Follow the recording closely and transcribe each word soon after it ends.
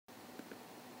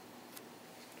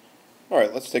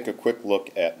Alright, let's take a quick look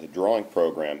at the drawing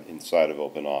program inside of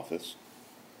OpenOffice.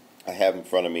 I have in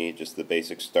front of me just the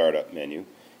basic startup menu,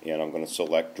 and I'm going to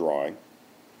select drawing.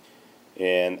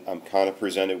 And I'm kind of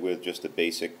presented with just a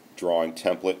basic drawing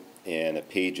template and a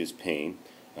pages pane.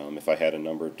 If I had a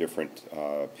number of different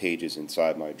pages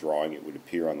inside my drawing, it would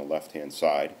appear on the left hand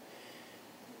side.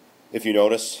 If you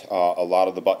notice, a lot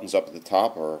of the buttons up at the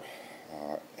top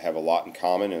have a lot in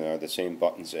common and are the same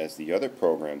buttons as the other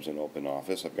programs in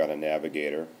OpenOffice. I've got a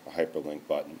navigator, a hyperlink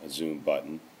button, a zoom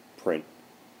button, print,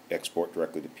 export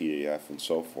directly to PDF, and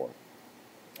so forth.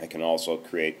 I can also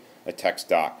create a text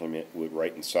document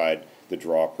right inside the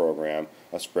draw program,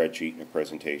 a spreadsheet, and a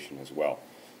presentation as well.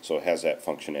 So it has that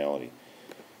functionality.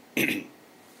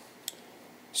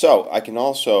 So I can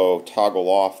also toggle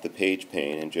off the page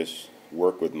pane and just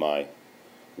work with my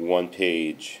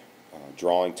one-page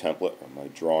drawing template or my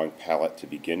drawing palette to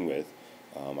begin with.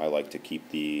 I like to keep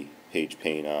the page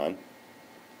pane on,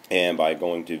 and by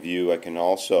going to view I can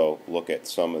also look at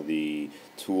some of the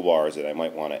toolbars that I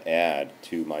might want to add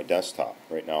to my desktop.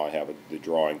 Right now I have the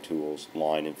drawing tools,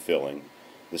 line and filling,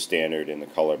 the standard, and the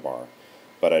color bar,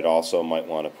 but I'd also might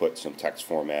want to put some text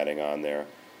formatting on there,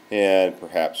 and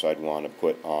perhaps I'd want to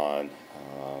put on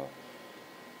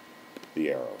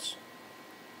the arrows.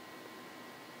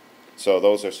 So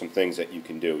those are some things that you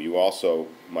can do. You also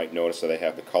might notice that I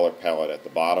have the color palette at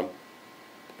the bottom,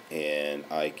 and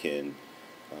I can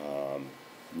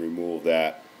remove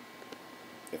that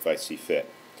if I see fit.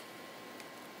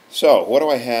 So what do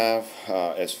I have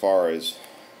as far as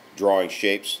drawing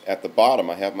shapes? At the bottom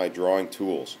I have my drawing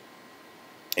tools,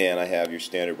 and I have your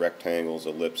standard rectangles,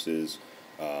 ellipses,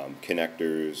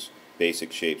 connectors,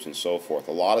 basic shapes, and so forth.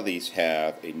 A lot of these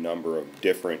have a number of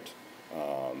different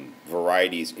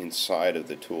varieties inside of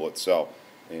the tool itself,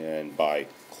 and by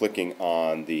clicking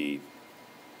on the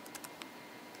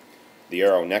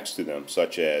arrow next to them,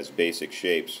 such as basic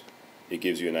shapes, it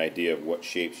gives you an idea of what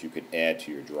shapes you can add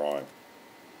to your drawing.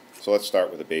 So let's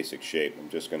start with a basic shape. I'm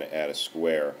just going to add a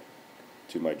square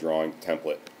to my drawing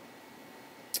template,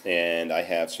 and I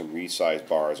have some resize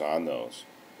bars on those.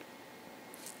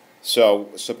 So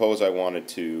suppose I wanted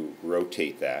to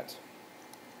rotate that.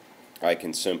 I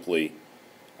can simply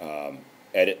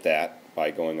edit that by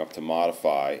going up to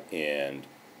modify and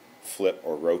flip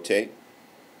or rotate,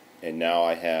 and now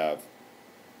I have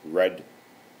red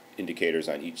indicators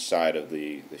on each side of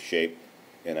the shape,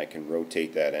 and I can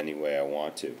rotate that any way I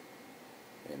want to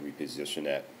and reposition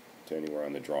that to anywhere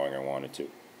on the drawing I wanted to.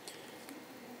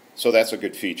 So that's a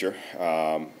good feature.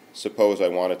 Suppose I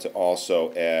wanted to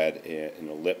also add an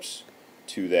ellipse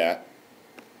to that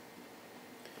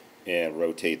and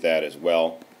rotate that as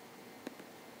well.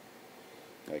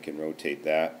 I can rotate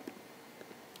that,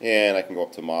 and I can go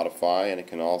up to modify, and I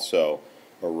can also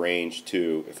arrange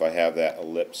to, if I have that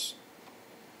ellipse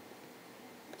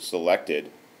selected,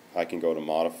 I can go to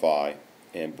modify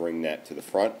and bring that to the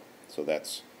front, so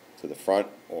that's to the front,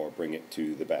 or bring it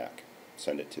to the back,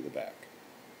 send it to the back,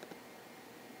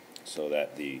 so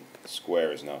that the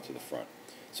square is now to the front.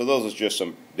 So those are just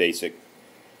some basic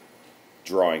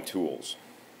drawing tools.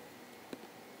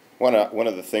 One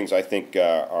of the things I think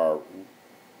are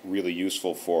really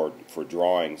useful for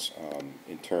drawings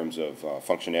in terms of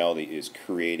functionality is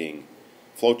creating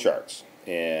flowcharts,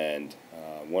 and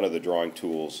one of the drawing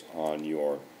tools on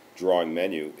your drawing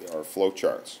menu are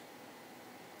flowcharts.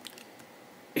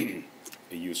 A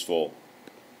useful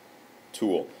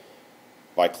tool.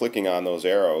 By clicking on those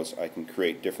arrows, I can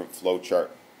create different flowchart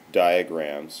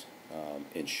diagrams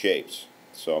and shapes.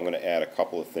 So I'm going to add a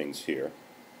couple of things here.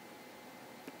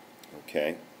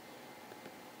 Okay,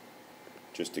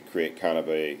 just to create kind of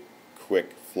a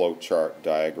quick flowchart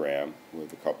diagram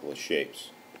with a couple of shapes.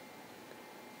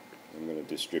 I'm going to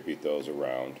distribute those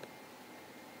around.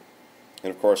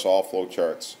 And of course, all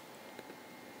flowcharts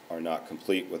are not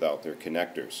complete without their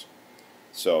connectors.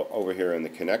 So over here in the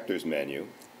connectors menu,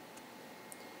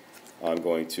 I'm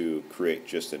going to create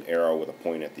just an arrow with a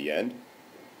point at the end,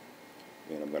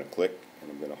 and I'm going to click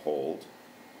and I'm going to hold,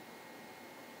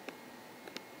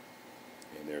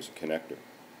 and there's a connector.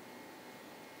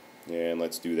 And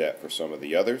let's do that for some of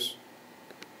the others,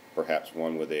 perhaps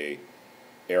one with a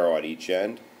arrow at each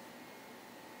end.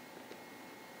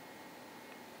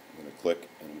 I'm going to click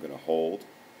and I'm going to hold,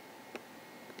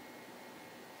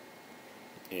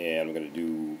 and I'm going to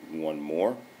do one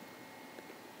more.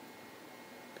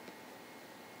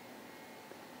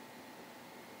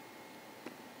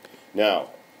 Now,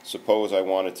 suppose I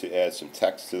wanted to add some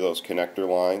text to those connector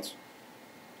lines.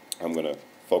 I'm going to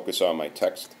focus on my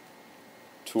text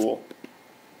tool.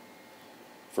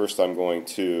 First I'm going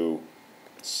to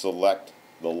select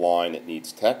the line that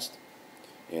needs text,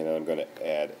 And I'm going to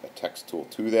add a text tool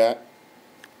to that.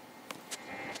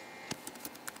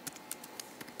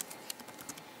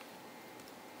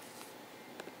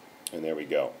 And there we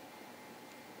go.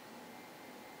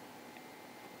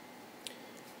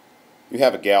 You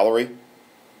have a gallery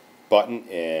button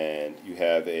and you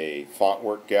have a font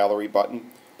work gallery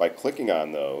button. By clicking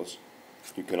on those,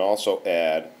 you can also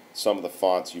add some of the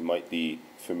fonts you might be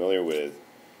familiar with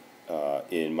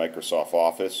in Microsoft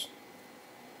Office,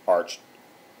 Arch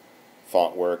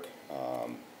font work,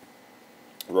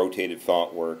 rotated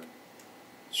font work,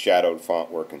 shadowed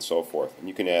font work, and so forth. And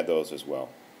you can add those as well.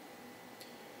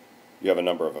 You have a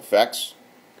number of effects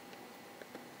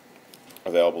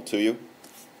available to you.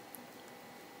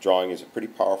 Drawing is a pretty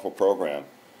powerful program,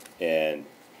 and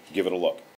give it a look.